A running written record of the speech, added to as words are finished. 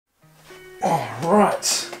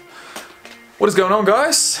Alright, what is going on,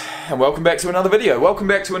 guys? And welcome back to another video. Welcome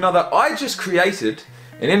back to another. I just created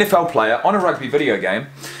an NFL player on a rugby video game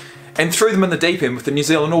and threw them in the deep end with the New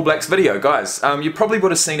Zealand All Blacks video. Guys, you probably would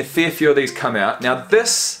have seen a fair few of these come out. Now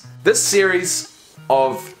this series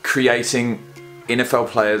of creating NFL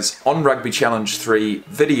players on Rugby Challenge 3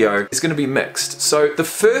 video is going to be mixed. So the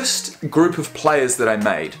first group of players that I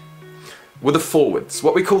made were the forwards,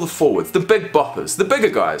 what we call the forwards, the big boppers, the bigger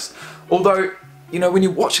guys. Although, you know, when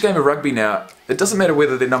you watch a game of rugby now, it doesn't matter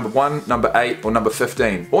whether they're number 1, number 8, or number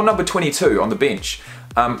 15, or number 22 on the bench.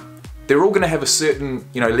 They're all going to have a certain,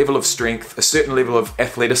 you know, level of strength, a certain level of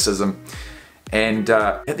athleticism. And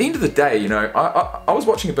at the end of the day, you know, I was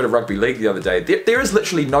watching a bit of rugby league the other day. There is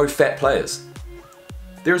literally no fat players.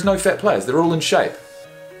 There is no fat players. They're all in shape.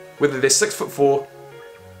 Whether they're 6'4"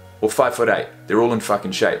 or 5'8", they're all in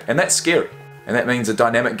fucking shape. And that's scary. And that means a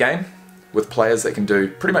dynamic game with players that can do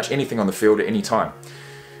pretty much anything on the field at any time.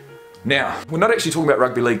 Now, we're not actually talking about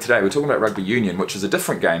rugby league today. We're talking about rugby union, which is a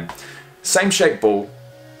different game. Same shape ball,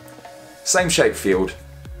 same shape field,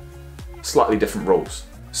 slightly different rules.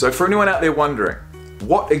 So for anyone out there wondering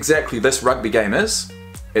what exactly this rugby game is,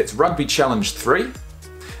 it's Rugby Challenge 3.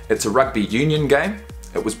 It's a rugby union game.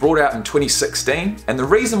 It was brought out in 2016, and the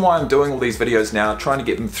reason why I'm doing all these videos now, trying to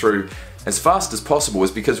get them through as fast as possible,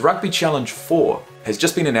 is because Rugby Challenge 4 has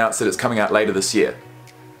just been announced that it's coming out later this year.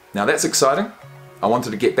 Now that's exciting. I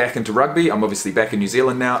wanted to get back into rugby. I'm obviously back in New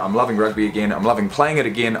Zealand now. I'm loving rugby again. I'm loving playing it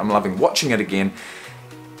again. I'm loving watching it again.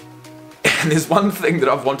 And there's one thing that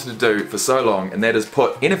I've wanted to do for so long, and that is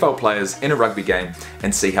put NFL players in a rugby game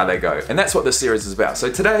and see how they go. And that's what this series is about.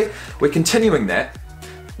 So today, we're continuing that.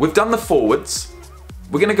 We've done the forwards.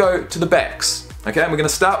 We're going to go to the backs. Okay, and we're going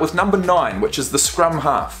to start with number 9, which is the scrum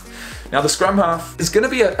half. Now the scrum half is going to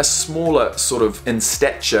be a smaller sort of in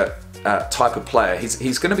stature type of player.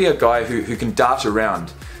 He's going to be a guy who can dart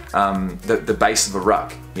around the base of a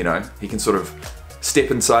ruck. You know, he can sort of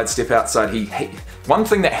step inside, step outside. One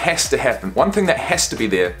thing that has to happen, one thing that has to be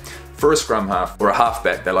there for a scrum half, or a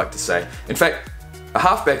halfback they like to say. In fact, a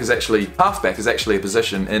halfback is actually a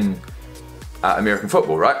position in American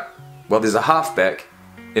football, right? Well, there's a halfback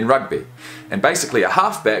in rugby, and basically a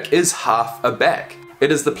halfback is half a back.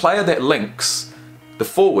 It is the player that links the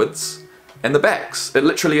forwards and the backs. It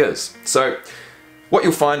literally is. So what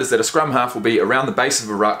you'll find is that a scrum half will be around the base of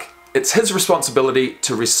a ruck. It's his responsibility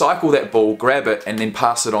to recycle that ball, grab it, and then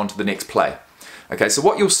pass it on to the next play. Okay, so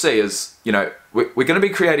what you'll see is, you know, we're going to be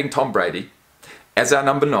creating Tom Brady as our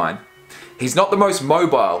number 9. He's not the most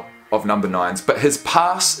mobile of number 9s, but his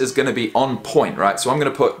pass is going to be on point, right? So I'm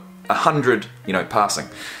going to put 100, you know, passing,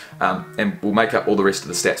 and we'll make up all the rest of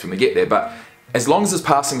the stats when we get there. But as long as his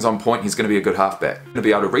passing's on point, he's going to be a good halfback. He's going to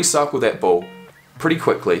be able to recycle that ball pretty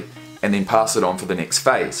quickly and then pass it on for the next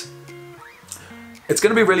phase. It's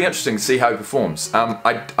going to be really interesting to see how he performs.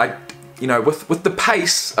 You know, with the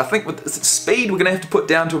pace, I think with speed, we're going to have to put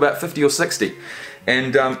down to about 50 or 60.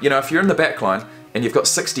 And you know, if you're in the back line and you've got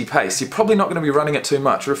 60 pace, you're probably not going to be running it too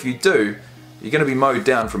much. Or if you do, you're going to be mowed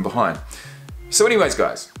down from behind. So anyways,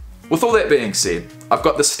 guys, with all that being said, I've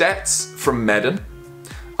got the stats from Madden.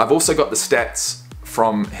 I've also got the stats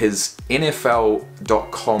from his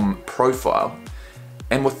NFL.com profile.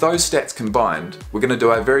 And with those stats combined, we're going to do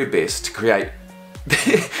our very best to create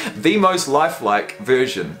the most lifelike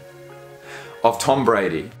version of Tom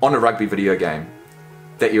Brady on a rugby video game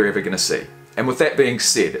that you're ever going to see. And with that being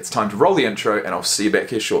said, it's time to roll the intro, and I'll see you back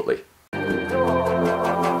here shortly. I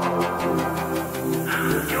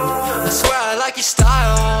swear I like your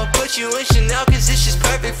style. Put you in Chanel cause it's just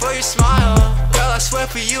perfect for your smile. Girl, I swear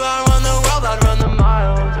for you I'd run the world, I'd run the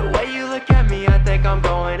miles. The way you look at me, I think I'm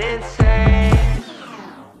going insane.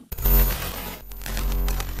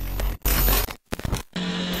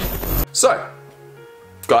 So,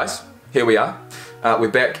 guys, here we are. We're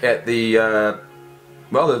back at the,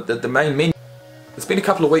 well, the main menu. It's been a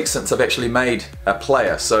couple of weeks since I've actually made a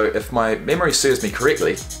player, so if my memory serves me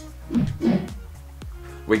correctly,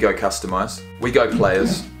 we go customize, we go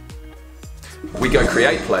players, we go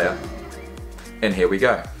create player, and here we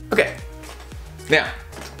go. Okay, now,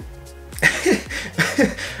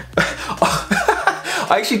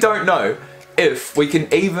 I actually don't know if we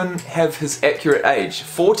can even have his accurate age.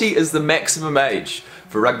 40 is the maximum age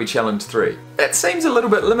for Rugby Challenge 3. That seems a little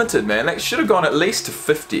bit limited, man. That should have gone at least to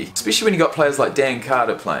 50, especially when you got players like Dan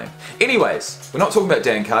Carter playing. Anyways, we're not talking about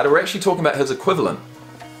Dan Carter, we're actually talking about his equivalent.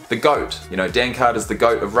 The GOAT. You know, Dan Carter's the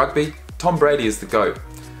GOAT of rugby. Tom Brady is the GOAT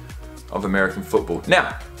of American football.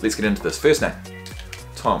 Now, let's get into this. First name,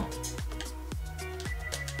 Tom.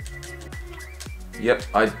 Yep,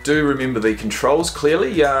 I do remember the controls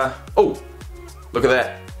clearly. Oh, look at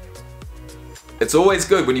that. It's always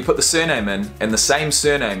good when you put the surname in and the same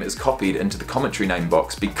surname is copied into the commentary name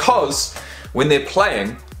box, because when they're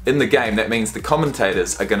playing in the game, that means the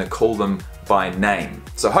commentators are going to call them by name.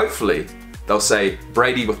 So hopefully they'll say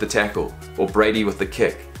Brady with the tackle, or Brady with the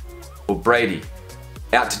kick, or Brady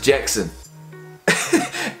out to Jackson.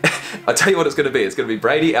 I'll tell you what it's going to be. It's going to be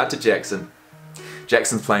Brady out to Jackson.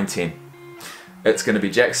 Jackson's playing 10. It's going to be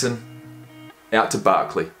Jackson out to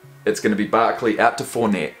Barkley. It's going to be Barkley out to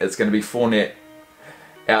Fournette. It's going to be Fournette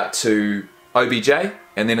out to OBJ,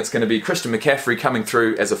 and then it's going to be Christian McCaffrey coming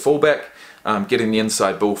through as a fullback, getting the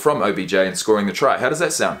inside ball from OBJ and scoring the try. How does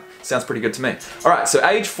that sound? Sounds pretty good to me. Alright, so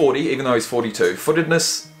age 40, even though he's 42.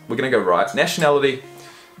 Footedness, we're going to go right. Nationality,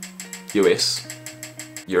 US.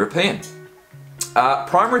 European.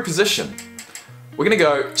 Primary position, we're going to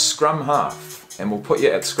go scrum half, and we'll put you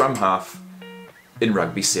at scrum half in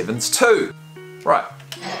Rugby Sevens too. Right.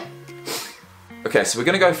 Okay, so we're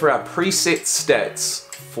going to go for our preset stats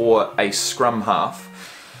for a scrum half.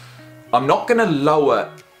 I'm not going to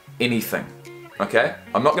lower anything, okay?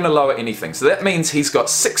 I'm not going to lower anything. So that means he's got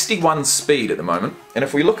 61 speed at the moment. And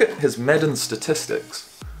if we look at his Madden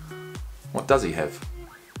statistics, what does he have?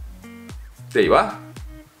 There you are.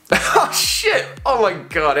 Oh shit! Oh my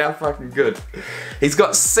god, how fucking good. He's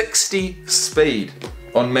got 60 speed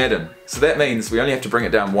on Madden. So that means we only have to bring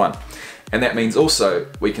it down 1. And that means also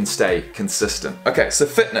we can stay consistent. Okay, so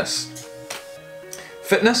fitness.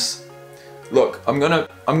 Fitness, look,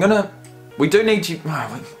 we do need you,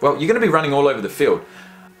 well, you're gonna be running all over the field.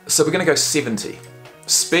 So we're gonna go 70.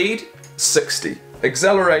 Speed, 60.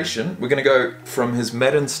 Acceleration, we're gonna go from his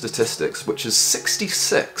Madden statistics, which is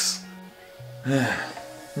 66.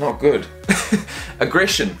 Not good.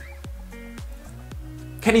 Aggression.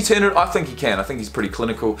 Can he turn it? I think he can. I think he's pretty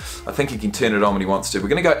clinical. I think he can turn it on when he wants to. We're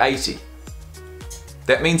gonna go 80.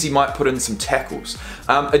 That means he might put in some tackles.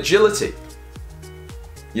 Agility.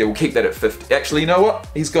 Yeah, we'll keep that at 50. Actually, you know what?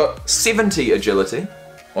 He's got 70 agility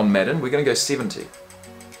on Madden. We're going to go 70.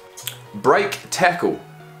 Break tackle.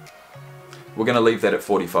 We're going to leave that at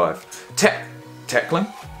 45. Tackling?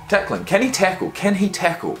 Tackling. Can he tackle? Can he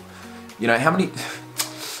tackle? You know, how many...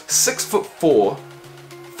 6'4".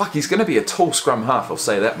 Fuck, he's going to be a tall scrum half, I'll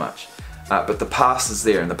say that much. But the pass is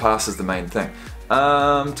there, and the pass is the main thing.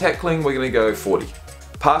 Tackling, we're going to go 40.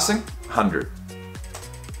 Passing, 100.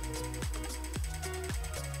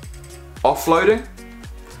 Offloading,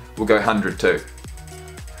 we'll go 100 too.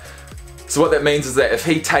 So what that means is that if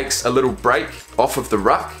he takes a little break off of the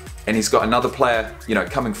ruck and he's got another player, you know,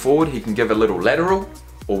 coming forward, he can give a little lateral,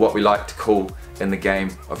 or what we like to call in the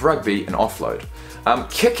game of rugby an offload.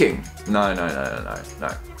 Kicking, no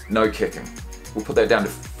kicking. We'll put that down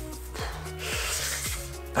to...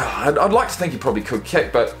 I'd like to think he probably could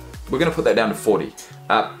kick, but we're going to put that down to 40.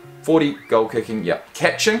 40 goal kicking, yep.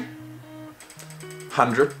 Catching,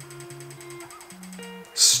 100.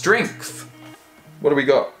 Strength, what do we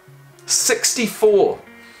got? 64.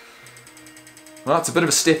 Well, it's a bit of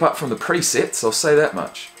a step up from the presets, I'll say that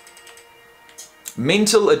much.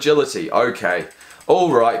 Mental agility, okay.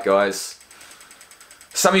 Alright guys.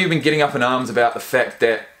 Some of you have been getting up in arms about the fact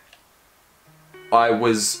that I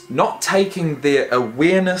was not taking their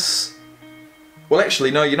awareness. Well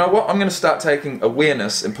actually no, you know what? I'm going to start taking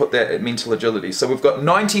awareness and put that at mental agility. So we've got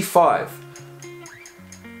 95.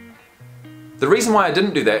 The reason why I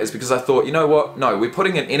didn't do that is because I thought, you know what, no, we're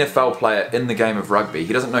putting an NFL player in the game of rugby.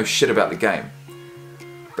 He doesn't know shit about the game.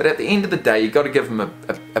 But at the end of the day, you've got to give him a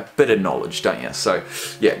bit of knowledge, don't you? So,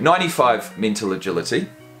 yeah, 95 mental agility.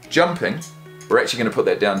 Jumping, we're actually going to put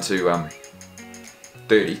that down to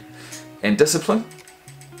 30. And discipline.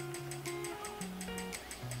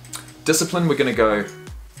 Discipline, we're going to go...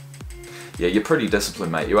 Yeah, you're pretty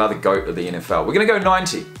disciplined, mate. You are the GOAT of the NFL. We're going to go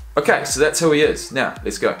 90. Okay, so that's who he is. Now,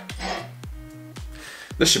 let's go.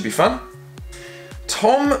 This should be fun.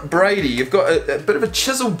 Tom Brady, you've got a bit of a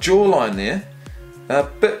chiseled jawline there. A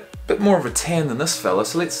bit more of a tan than this fella,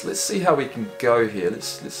 so let's see how we can go here.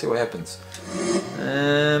 Let's see what happens.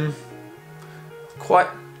 Quite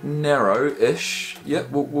narrow-ish. Yep,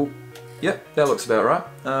 yep, that looks about right.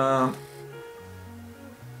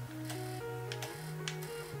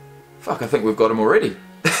 Fuck, I think we've got him already.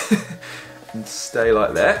 And stay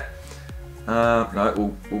like that.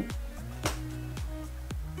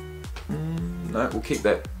 No, we'll keep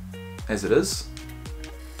that as it is.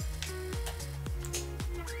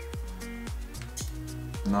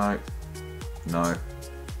 No.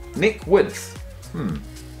 Neck width.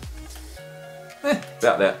 About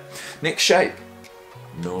that. Neck shape.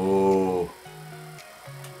 No.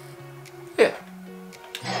 Yeah.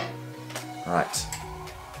 Right.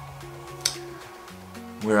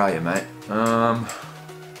 Where are you, mate?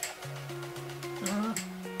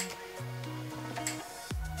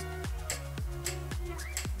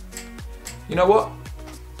 You know what?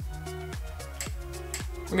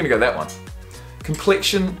 We're gonna go that one.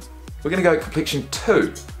 Complexion, we're gonna go complexion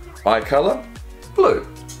 2. Eye color, blue.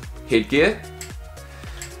 Headgear.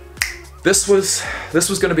 This was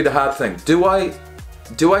gonna be the hard thing. Do I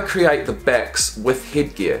create the backs with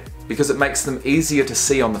headgear because it makes them easier to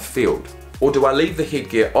see on the field? Or do I leave the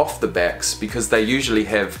headgear off the backs because they usually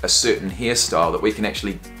have a certain hairstyle that we can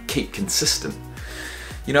actually keep consistent?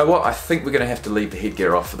 You know what? I think we're gonna have to leave the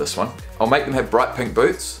headgear off for this one. I'll make them have bright pink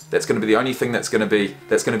boots. That's gonna be the only thing that's gonna be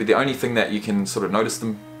the only thing that you can sort of notice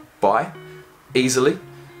them by easily.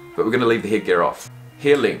 But we're gonna leave the headgear off.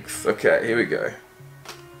 Hair length. Okay, here we go.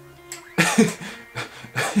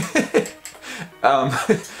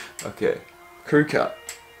 Okay, crew cut.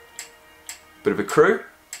 Bit of a crew.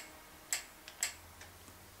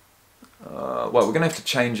 Well, we're gonna have to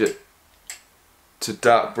change it to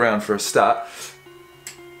dark brown for a start.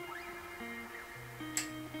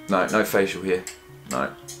 No, no facial hair.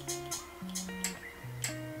 No.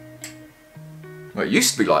 Well, it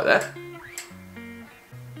used to be like that.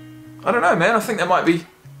 I don't know, man. I think that might be.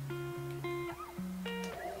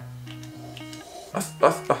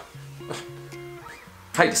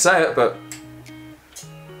 Hate to say it, but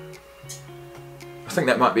I think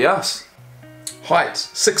that might be us. Height,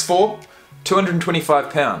 6'4", 225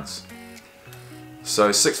 pounds. So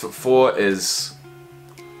 6'4" is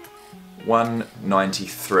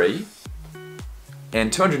 193,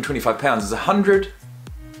 and 225 pounds is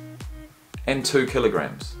 102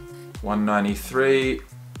 kilograms. 193.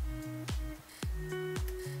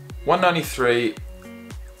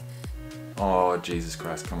 Oh, Jesus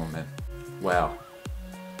Christ, come on, man. Wow.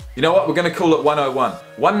 You know what? We're going to call it 101.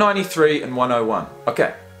 193 and 101.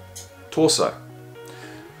 Okay. Torso.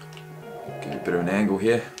 Give you a bit of an angle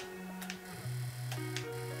here.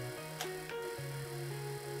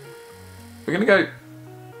 We're going to go,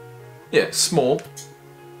 yeah, small.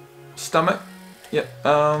 Stomach. Yeah.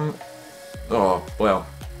 Oh, well.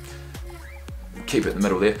 Keep it in the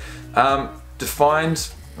middle there. Defined,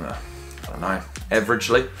 I don't know,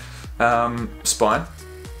 averagely. Spine.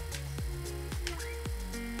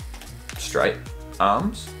 Straight.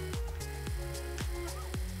 Arms.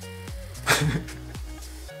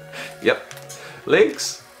 Yep.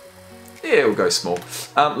 Legs. Yeah, we'll go small.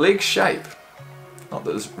 Leg shape. Not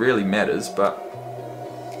that this really matters, but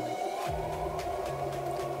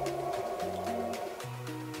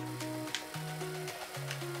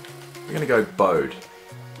we're gonna go bowed.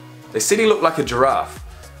 They said he looked like a giraffe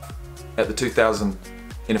at the 2000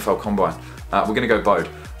 NFL Combine. We're gonna go bowed.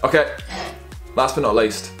 Okay, last but not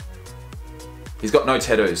least, he's got no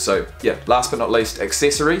tattoos, so yeah, last but not least,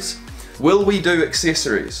 accessories. Will we do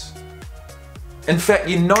accessories? In fact,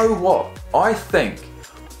 you know what? I think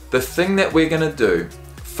the thing that we're gonna do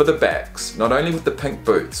for the backs, not only with the pink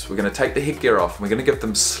boots, we're gonna take the headgear off and we're gonna give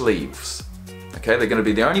them sleeves. Okay, they're gonna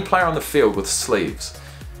be the only player on the field with sleeves.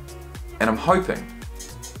 And I'm hoping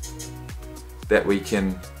that we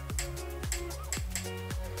can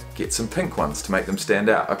get some pink ones to make them stand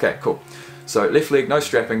out. Okay, cool. So left leg, no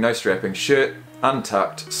strapping, shirt,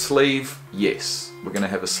 untucked, sleeve, yes. We're gonna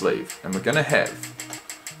have a sleeve. And we're gonna have,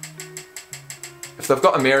 if they've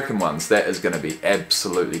got American ones, that is gonna be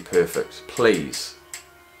absolutely perfect. Please.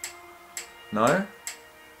 No?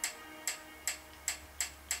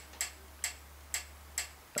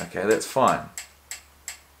 Okay, that's fine.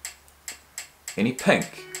 Any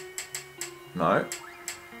pink? No.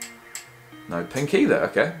 No pink either.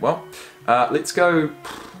 Okay, well, let's go.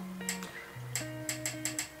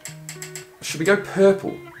 Should we go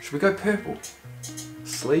purple? Should we go purple?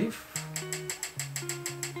 Sleeve?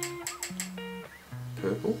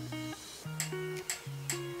 Purple?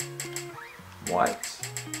 White?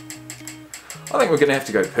 I think we're going to have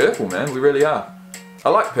to go purple, man. We really are. I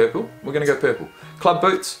like purple. We're going to go purple. Club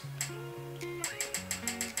boots?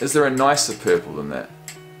 Is there a nicer purple than that?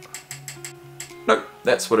 Nope,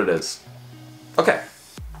 that's what it is. Okay.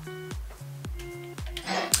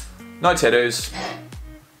 No tattoos.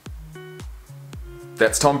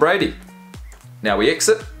 That's Tom Brady. Now we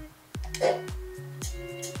exit,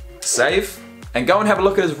 save, and go and have a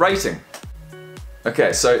look at his rating.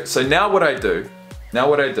 Okay, so now what I do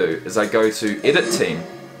is I go to edit team.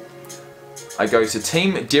 I go to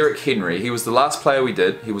team Derrick Henry. He was the last player we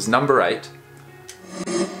did. He was number 8.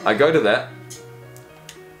 I go to that.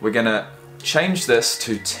 We're gonna change this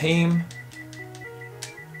to team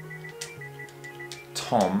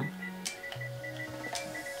Tom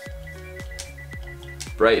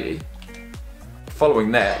Brady.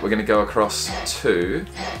 Following that, we're going to go across to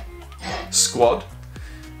squad.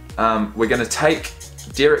 We're going to take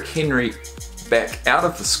Derrick Henry back out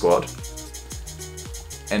of the squad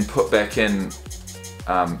and put back in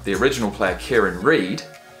the original player, Kieran Reid.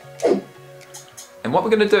 And what we're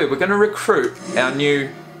going to do, we're going to recruit our new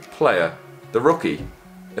player, the rookie,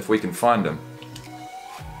 if we can find him.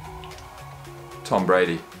 Tom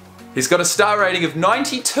Brady. He's got a star rating of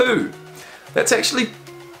 92. That's actually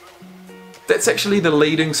the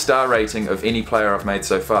leading star rating of any player I've made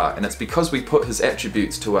so far, and it's because we put his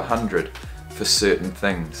attributes to 100 for certain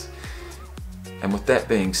things. And with that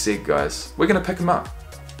being said, guys, we're going to pick him up.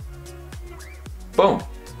 Boom.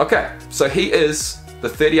 Okay, so he is the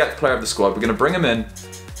 38th player of the squad. We're going to bring him in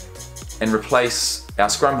and replace our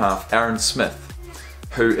scrum half, Aaron Smith,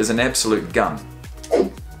 who is an absolute gun.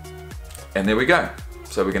 And there we go.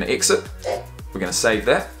 So we're going to exit, we're going to save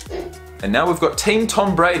that, and now we've got Team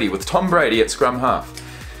Tom Brady with Tom Brady at scrum half.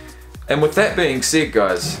 And with that being said,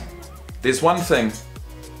 guys, there's one thing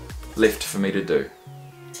left for me to do.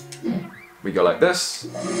 We go like this,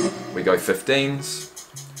 we go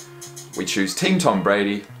 15s, we choose Team Tom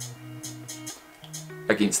Brady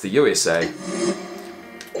against the USA.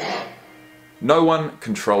 No one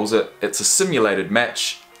controls it, it's a simulated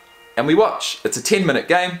match, and we watch. It's a 10-minute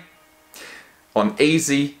game on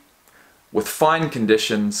easy, with fine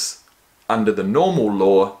conditions, under the normal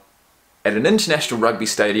law, at an international rugby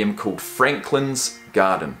stadium called Franklin's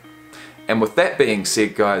Garden. And with that being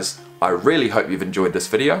said, guys, I really hope you've enjoyed this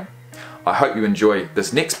video. I hope you enjoy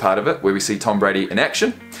this next part of it, where we see Tom Brady in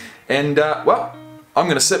action. And, well, I'm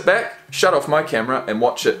going to sit back, shut off my camera, and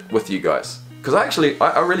watch it with you guys. Because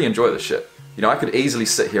I really enjoy this shit. You know, I could easily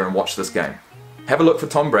sit here and watch this game. Have a look for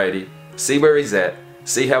Tom Brady, see where he's at,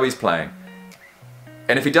 see how he's playing.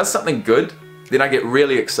 And if he does something good, then I get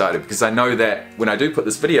really excited, because I know that when I do put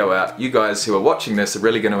this video out, you guys who are watching this are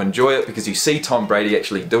really going to enjoy it, because you see Tom Brady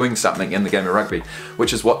actually doing something in the game of rugby,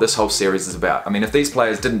 which is what this whole series is about. I mean, if these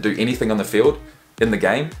players didn't do anything on the field in the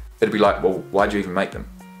game, it'd be like, well, why'd you even make them?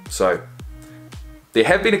 So, there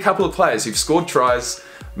have been a couple of players who've scored tries,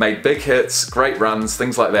 made big hits, great runs,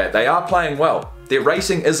 things like that. They are playing well. Their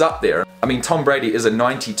rating is up there. I mean, Tom Brady is a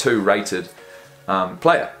 92 rated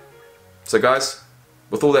player. So guys,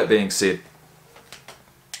 with all that being said,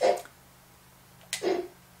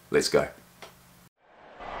 let's go.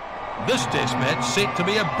 This test match set to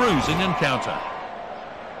be a bruising encounter.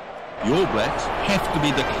 The All Blacks have to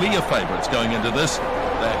be the clear favourites going into this.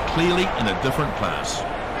 They're clearly in a different class.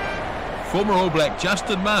 Former All Black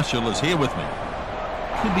Justin Marshall is here with me.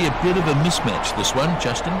 Could be a bit of a mismatch, this one,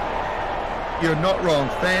 Justin. You're not wrong.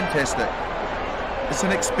 Fantastic. It's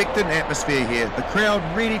an expectant atmosphere here. The crowd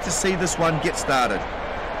ready to see this one get started.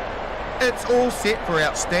 It's all set for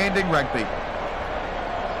outstanding rugby.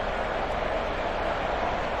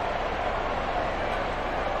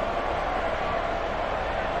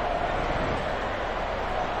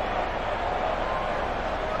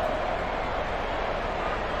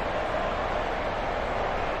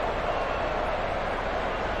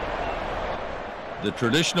 The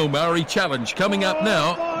traditional Maori challenge coming up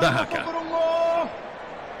now, the haka.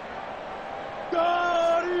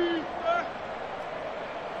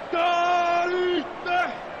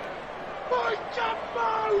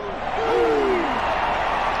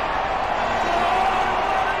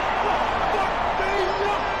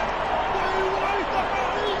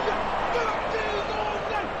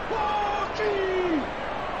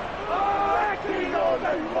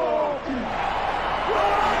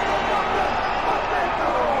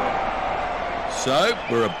 So,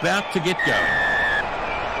 we're about to get going.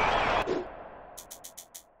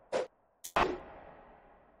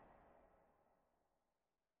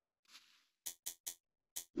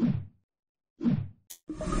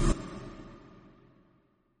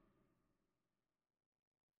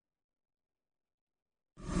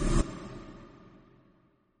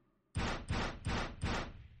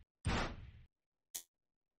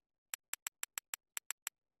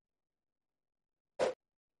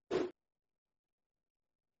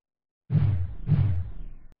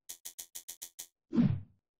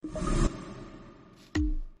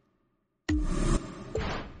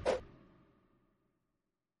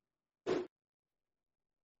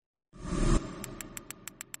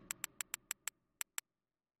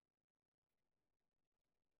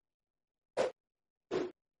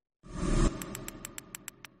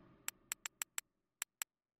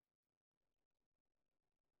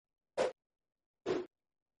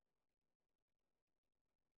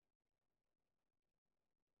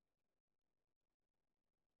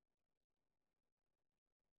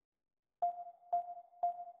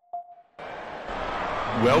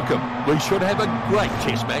 Welcome. We should have a great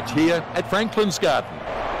test match here at Franklin's Garden.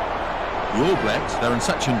 The All Blacks, they're in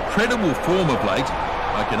such incredible form of late,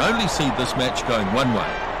 I can only see this match going one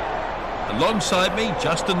way. Alongside me,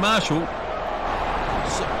 Justin Marshall.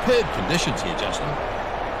 Superb conditions here, Justin.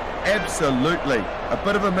 Absolutely. A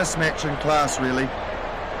bit of a mismatch in class, really.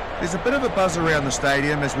 There's a bit of a buzz around the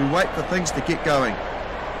stadium as we wait for things to get going.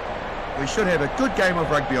 We should have a good game of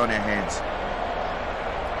rugby on our hands.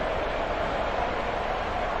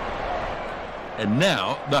 And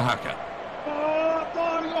now, the haka.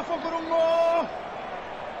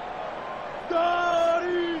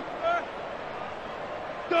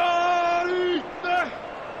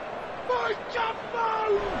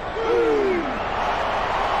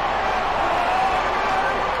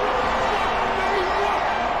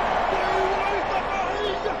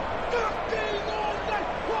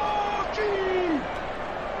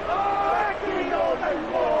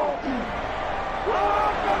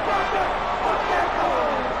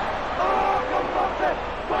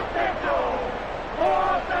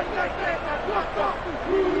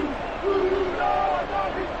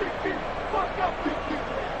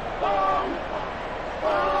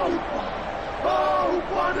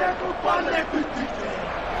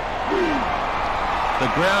 The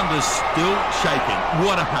ground is still shaking.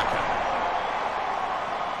 What a haka.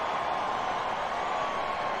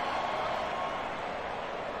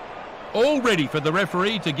 All ready for the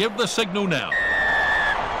referee to give the signal now.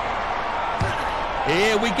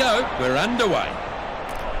 Here we go. We're underway.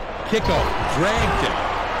 Kick-off, dragged in.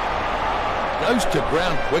 Goes to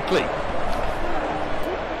ground quickly.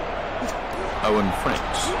 Owen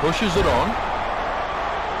Franks pushes it on.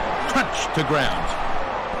 Touch to ground.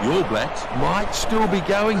 The All Blacks might still be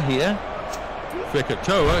going here.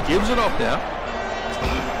 Fekatoa gives it off now.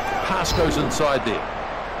 Pass goes inside there.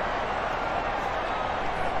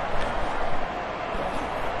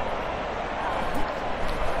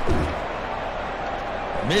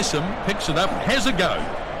 Messam picks it up, has a go.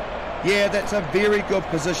 Yeah, that's a very good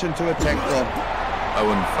position to attack from.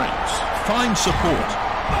 Owen Franks finds support.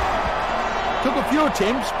 Took a few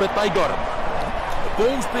attempts, but they got him. The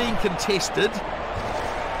ball's being contested.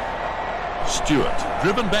 Stewart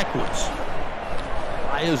driven backwards.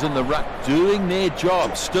 Players in the ruck doing their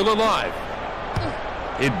job, still alive.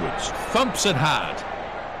 Edwards thumps it hard.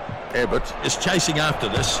 Abbott is chasing after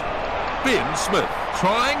this. Ben Smith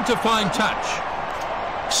trying to find touch.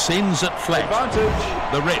 Sends it flat.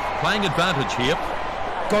 Advantage. The ref playing advantage here.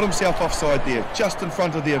 Got himself offside there, just in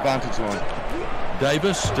front of the advantage line.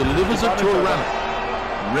 Davis delivers it to a runner.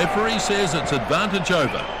 Referee says it's advantage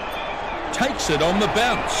over. Takes it on the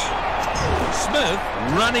bounce. Smith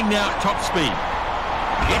running now at top speed.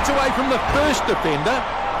 Gets away from the first defender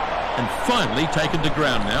and finally taken to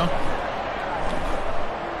ground now.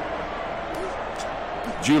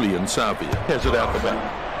 Julian Savia has it out the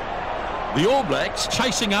back. The All Blacks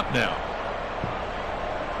chasing up now.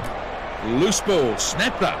 Loose ball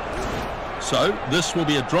snapped up. So this will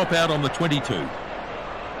be a dropout on the 22.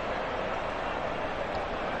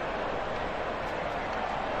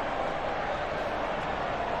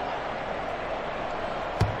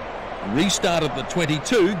 Restart of the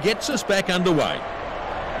 22 gets us back underway.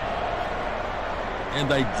 And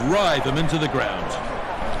they drive him into the ground.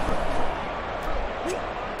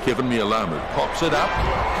 Kevin Mialamu pops it up,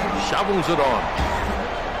 shovels it on.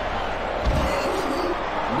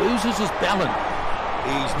 Loses his balance.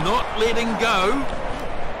 He's not letting go.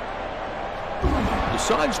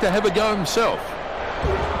 Decides to have a go himself.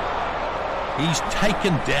 He's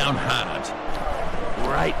taken down hard.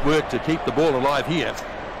 Great work to keep the ball alive here.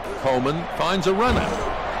 Coleman finds a runner.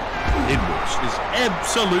 Edwards is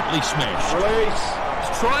absolutely smashed. Release.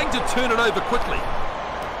 He's trying to turn it over quickly.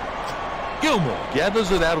 Gilmore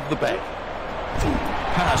gathers it out of the back.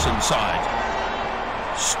 Pass inside.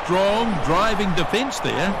 Strong driving defence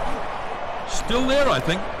there. Still there, I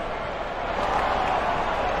think.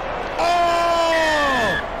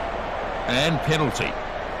 Oh! And penalty.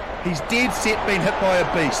 He's dead set being hit by a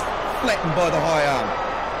beast, flattened by the high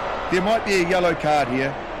arm. There might be a yellow card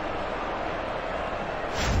here.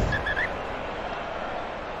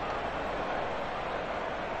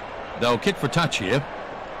 They'll kick for touch here.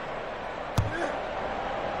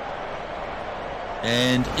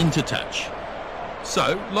 And into touch.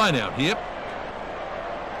 So, line out here.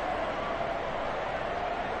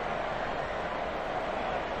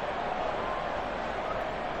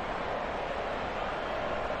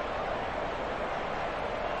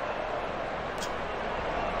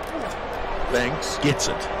 Banks gets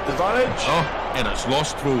it. Advantage. Oh, and it's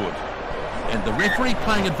lost forward. And the referee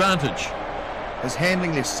playing advantage. His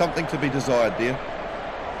handling left something to be desired there.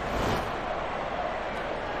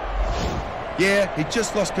 Yeah, he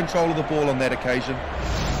just lost control of the ball on that occasion.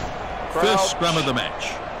 First scrum of the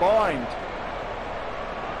match. Bind.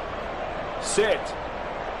 Set.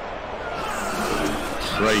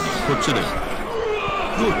 Brady puts it in.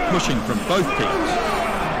 Good pushing from both teams.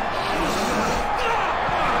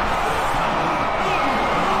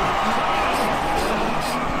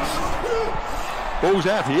 Ball's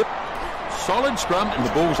out here. Solid scrum and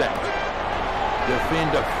the ball's out.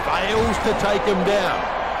 Defender fails to take him down.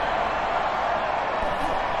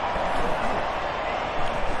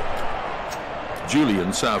 Julian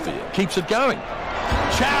Savia keeps it going.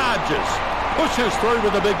 Charges. Pushes through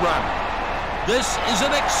with a big run. This is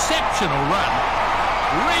an exceptional run.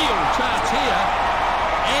 Real chance here.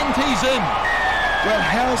 And he's in. Well,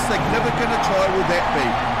 how significant a try will that be?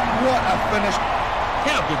 What a finish.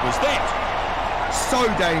 How good was that? So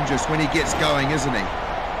dangerous when he gets going, isn't he?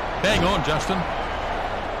 Hang on, Justin.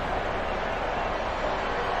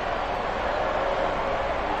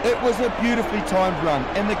 It was a beautifully timed run,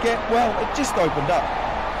 and the gap, well, it just opened up.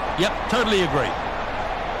 Yep, totally agree.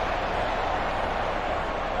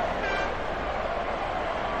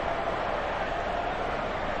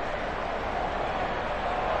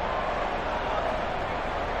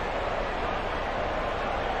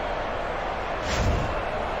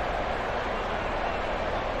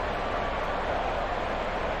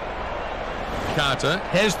 Carter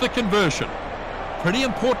has the conversion. Pretty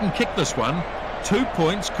important kick, this one. 2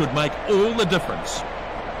 points could make all the difference.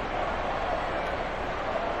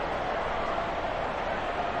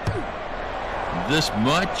 This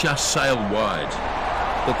might just sail wide,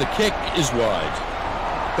 but the kick is wide.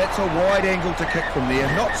 That's a wide angle to kick from there.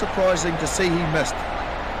 Not surprising to see he missed.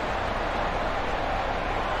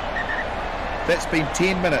 That's been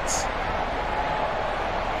 10 minutes.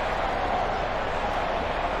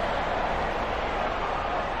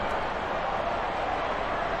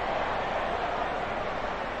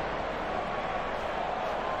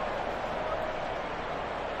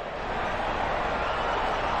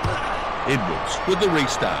 Edwards with the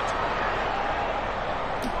restart.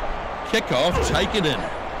 Kick-off, take it in.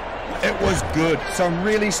 It was good. Some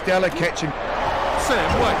really stellar catching.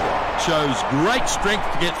 Sam White shows great strength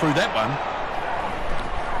to get through that one.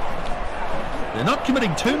 They're not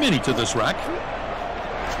committing too many to this ruck.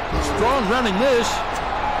 Strong running this.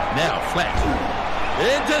 Now flat.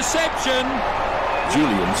 Interception.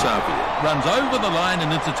 Julian Savia runs over the line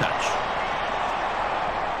and into touch.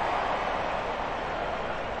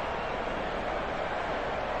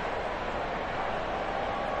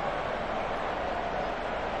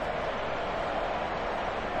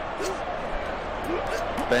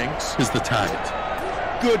 Banks is the target.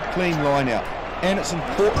 Good clean line out. And it's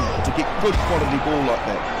important to get good quality ball like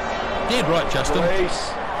that. Dead right, Justin.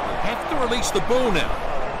 Release. Have to release the ball now.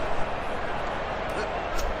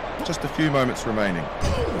 Just a few moments remaining.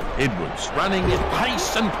 Edwards running at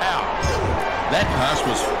pace and power. That pass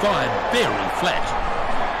was fired very flat.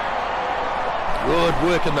 Good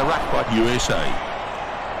work in the ruck by USA.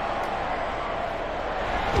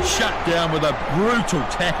 Shut down with a brutal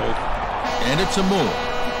tackle. And it's a more.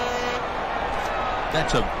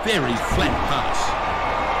 That's a very flat pass.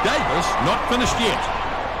 Davis not finished yet.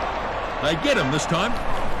 They get him this time.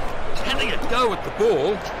 Can he go at the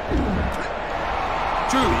ball?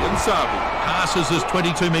 Julian Savia passes his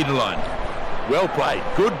 22-metre line. Well played.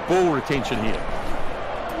 Good ball retention here.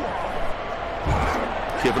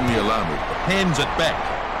 Kevin Mialamu hands it back.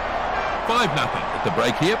 5-0 at the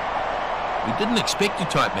break here. We didn't expect a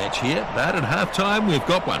tight match here, but at half-time we've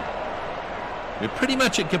got one. We're pretty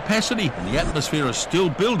much at capacity, and the atmosphere is still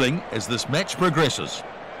building as this match progresses.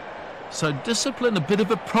 So discipline a bit of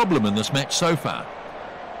a problem in this match so far.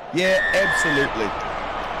 Yeah, absolutely.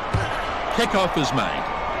 Kickoff is made.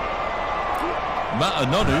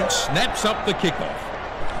 Ma'anonu snaps up the kickoff.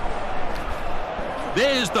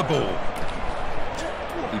 There's the ball.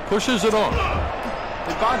 He pushes it on.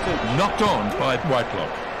 Advantage. Knocked on by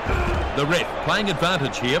Whitelock. The ref playing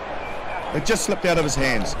advantage here. It just slipped out of his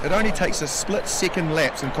hands. It only takes a split-second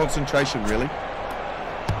lapse in concentration, really.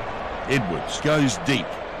 Edwards goes deep.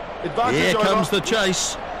 Advantage. Here over. comes the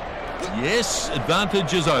chase. Yes,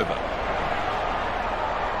 advantage is over.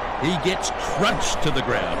 He gets crunched to the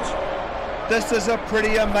ground. This is a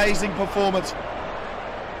pretty amazing performance.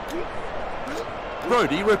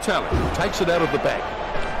 Brody Retallick takes it out of the back.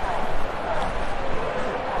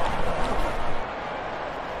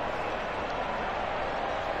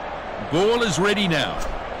 Ball is ready now.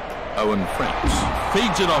 Owen Franks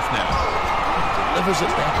feeds it off now. Delivers it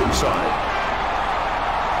back inside.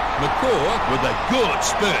 McCaw with a good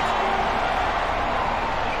spurt.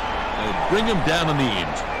 They bring him down in the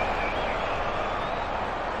end.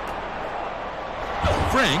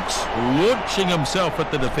 Franks launching himself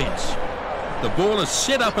at the defence. The ball is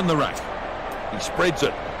set up in the ruck. He spreads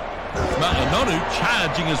it. Ma'anonu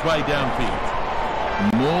charging his way downfield.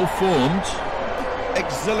 More formed.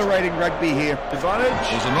 Exhilarating rugby here. Advantage.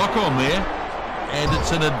 There's a knock on there. And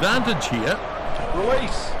it's an advantage here.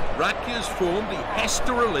 Release. Ruck is formed. He has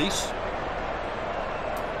to release.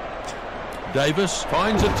 Davis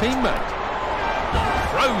finds a teammate.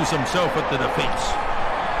 Throws himself at the defence.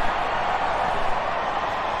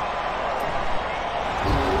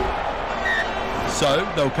 So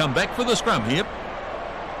they'll come back for the scrum here.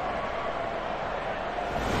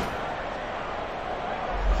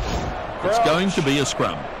 It's going to be a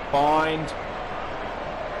scrum. Bind.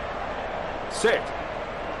 Set.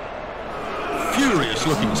 Furious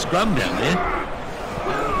looking scrum down there.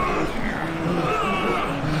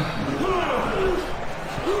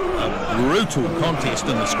 A brutal contest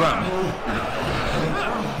in the scrum.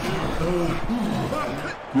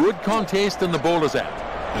 Good contest and the ball is out.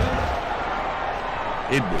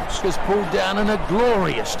 Edwards was pulled down in a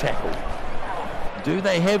glorious tackle. Do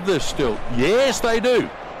they have this still? Yes, they do.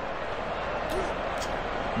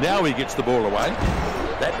 Now he gets the ball away.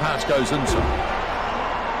 That pass goes inside.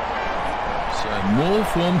 So Maul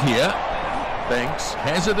formed here. Banks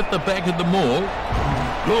has it at the back of the Maul.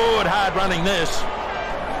 Good hard running this.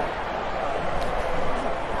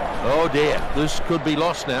 Oh dear, this could be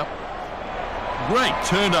lost now. Great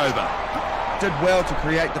turnover. Did well to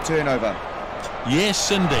create the turnover. Yes,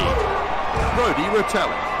 indeed. Brody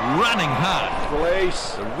Retallick running hard.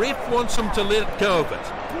 Release. The ref wants him to let go of it.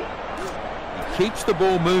 He keeps the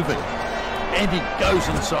ball moving. And he goes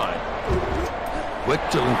inside. Quick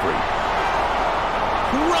delivery.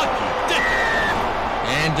 Rocky Dick.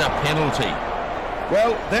 And a penalty.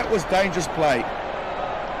 Well, that was dangerous play.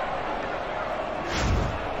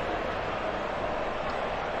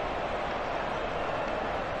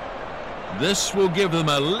 This will give them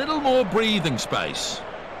a little more breathing space.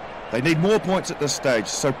 They need more points at this stage,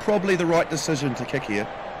 so probably the right decision to kick here.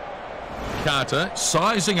 Carter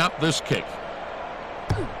sizing up this kick.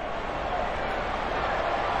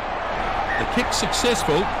 The kick's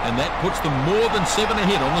successful, and that puts them more than 7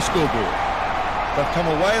 ahead on the scoreboard. They've come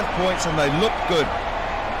away with points and they look good.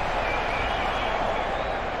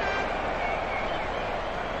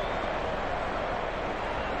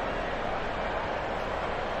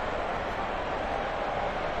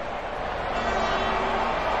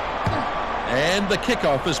 And the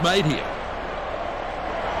kickoff is made here.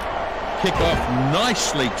 Kickoff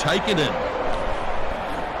nicely taken in.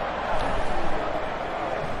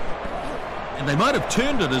 And they might have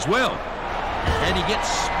turned it as well. And he gets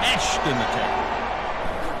smashed in the tackle.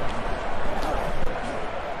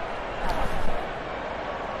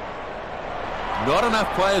 Not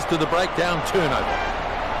enough players to the breakdown turnover.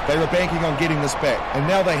 They were banking on getting this back, and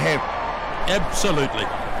now they have. Absolutely.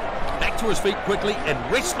 Back to his feet quickly and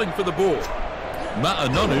wrestling for the ball.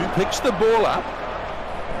 Ma'anonu picks the ball up.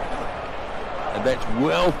 And that's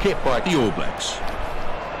well kept by the All Blacks.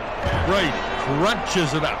 Brady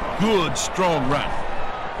crunches it up. Good, strong run.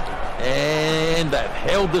 And they've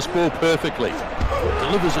held this ball perfectly.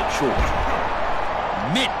 Delivers it short.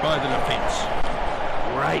 Met by the defence.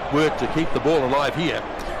 Great work to keep the ball alive here.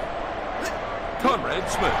 Conrad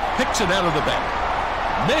Smith picks it out of the back.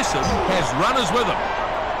 Nesson has runners with him.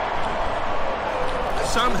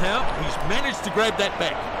 Somehow he's managed to grab that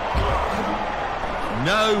back.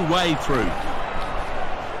 No way through.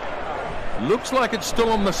 Looks like it's still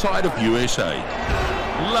on the side of USA.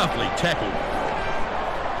 Lovely tackle.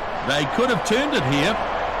 They could have turned it here.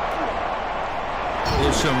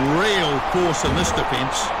 There's some real force in this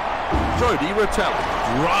defence. Brody Retallick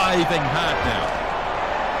driving hard now.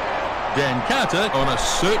 Dan Carter on a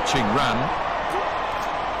searching run.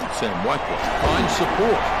 Sam Whitewood finds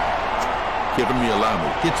support. Kevin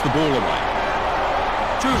Mialamu gets the ball away.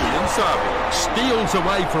 Julian Savi steals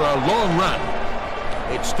away for a long run.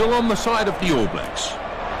 It's still on the side of the All Blacks.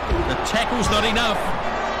 The tackle's not enough.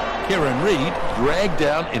 Kieran Reid dragged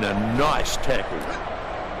down in a nice tackle.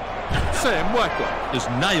 Sam Whitewood is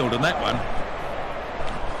nailed in that one.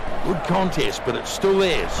 Good contest, but it's still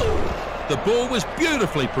theirs. The ball was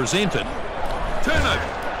beautifully presented. Turnover.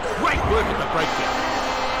 Great work at the breakdown.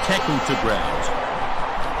 Tackle to ground.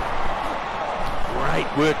 Great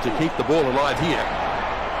work to keep the ball alive here.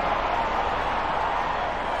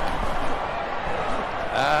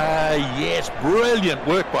 Yes, brilliant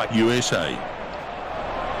work by USA.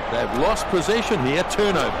 They've lost possession here,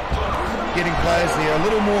 turnover. Getting players there a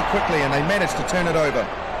little more quickly and they managed to turn it over.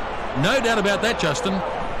 No doubt about that, Justin.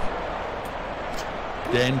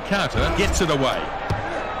 Dan Carter gets it away.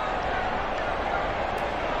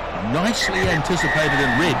 Nicely anticipated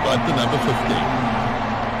in red by the number 15.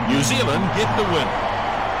 New Zealand get the win.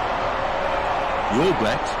 The All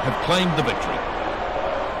Blacks have claimed the victory.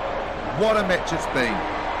 what a match it's been.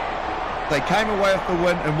 They came away with the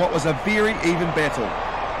win in what was a very even battle.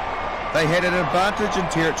 They had an advantage in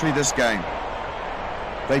territory this game.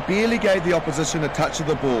 They barely gave the opposition a touch of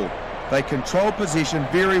the ball. They controlled possession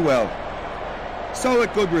very well. So a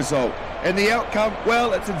good result. And the outcome,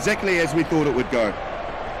 well, it's exactly as we thought it would go.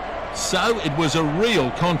 So it was a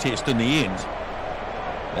real contest in the end.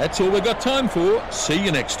 That's all we've got time for. See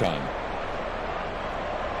you next time.